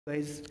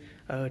Guys,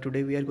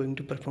 today we are going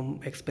to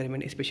perform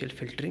experiment spatial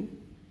filtering.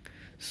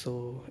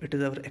 So it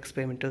is our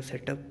experimental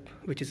setup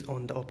which is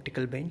on the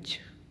optical bench.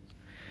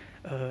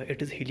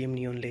 It is helium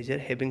neon laser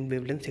having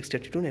wavelength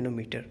 632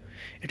 nanometer.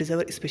 It is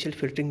our spatial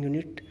filtering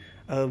unit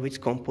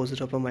which composed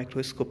of a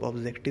microscope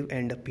objective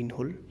and a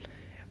pinhole.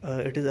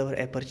 It is our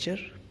aperture.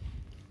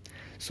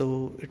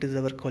 So it is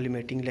our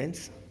collimating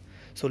lens.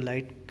 So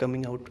light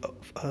coming out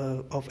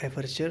of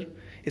aperture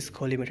is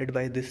collimated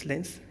by this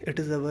lens. It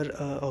is our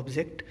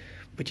object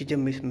which is a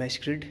mesh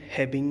grid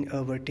having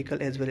a vertical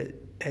as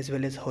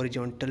well as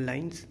horizontal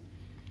lines,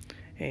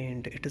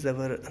 and it is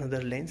our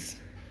another lens.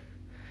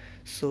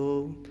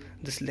 So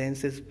this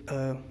lens is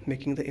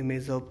making the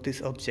image of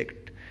this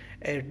object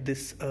at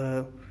this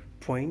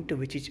point,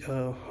 which is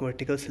a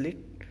vertical slit.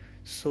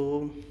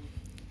 So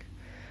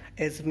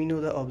as we know,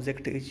 the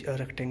object is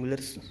rectangular,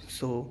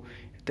 so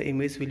the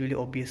image will be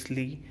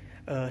obviously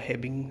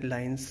having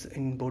lines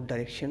in both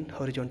direction,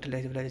 horizontal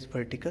as well as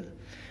vertical.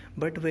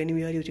 But when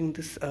we are using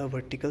this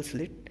vertical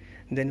slit,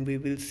 then we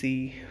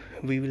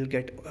will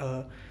get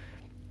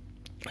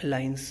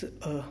lines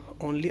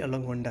only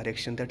along one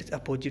direction, that is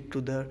opposite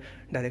to the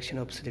direction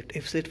of slit.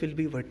 If slit will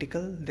be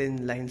vertical,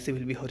 then lines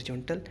will be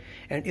horizontal,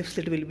 and if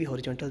slit will be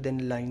horizontal,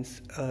 then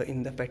lines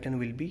in the pattern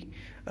will be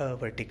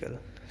vertical.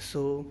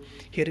 So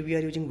here we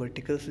are using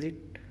vertical slit.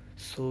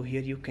 So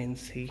here you can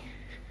see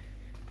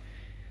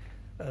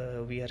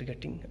we are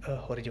getting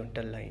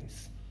horizontal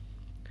lines.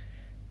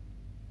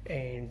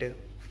 And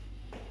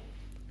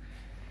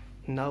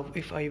now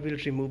if I will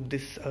remove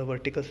this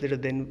vertical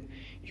slit, then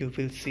you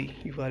will see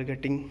you are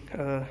getting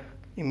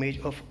image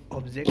of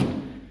object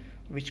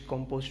which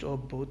composed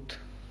of both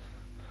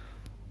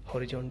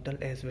horizontal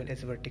as well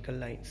as vertical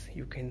lines,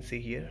 you can see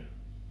here.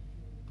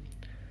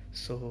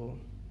 So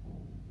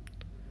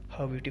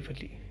how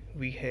beautifully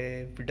we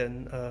have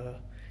done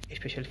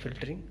spatial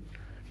filtering.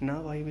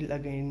 Now I will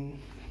again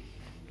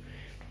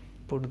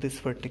put this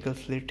vertical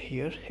slit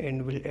here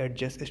and will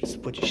adjust its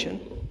position.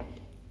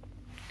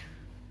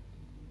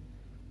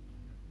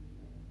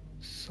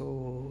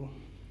 So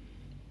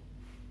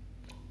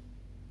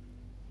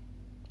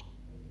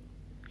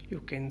you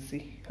can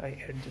see I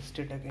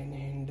adjusted again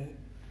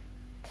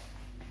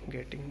and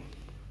getting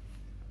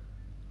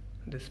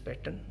this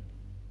pattern.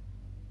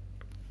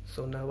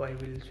 So now I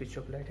will switch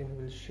off light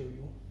and will show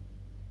you.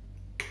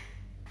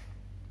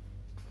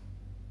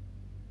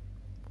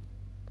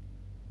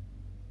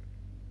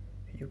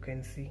 You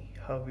can see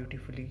how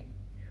beautifully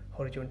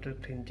horizontal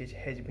fringes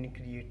has been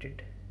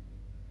created.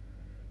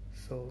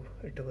 So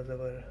it was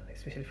our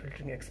spatial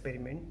filtering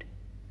experiment,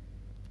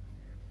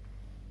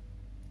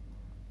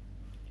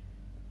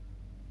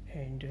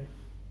 and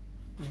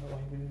now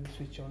I will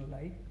switch on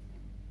light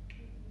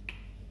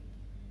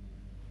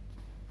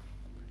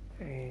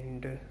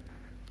and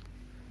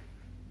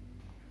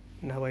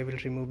now I will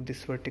remove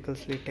this vertical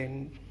slit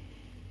and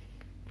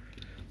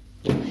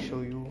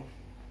show you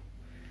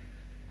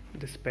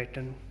this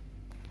pattern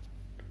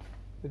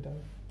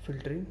without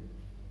filtering,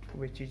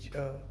 which is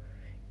a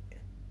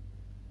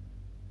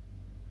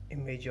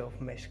image of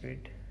mesh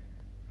grid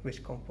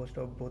which composed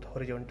of both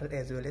horizontal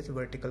as well as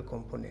vertical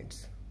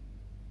components.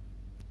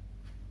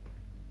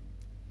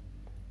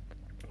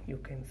 You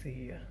can see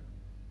here.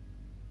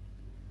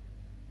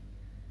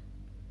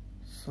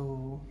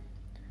 So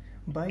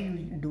by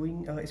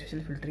doing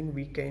spatial filtering,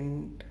 we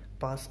can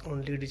pass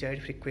only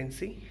desired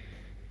frequency.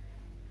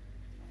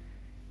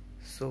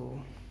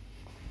 So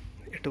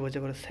it was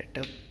our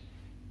setup,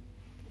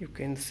 you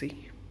can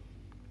see.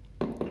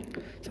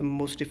 The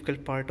most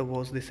difficult part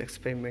was this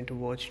experiment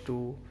was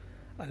to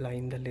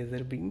align the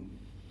laser beam,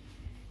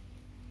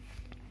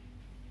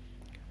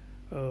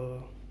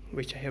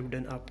 which I have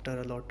done after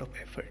a lot of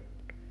effort.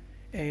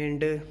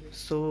 And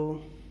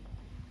so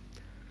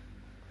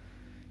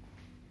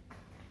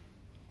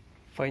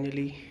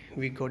finally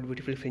we got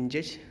beautiful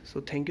fringes.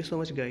 So thank you so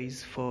much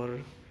guys for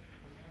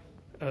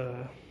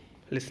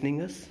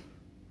listening us.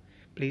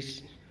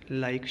 Please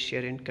like,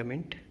 share and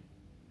comment.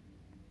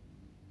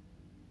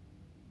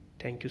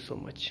 Thank you so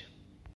much.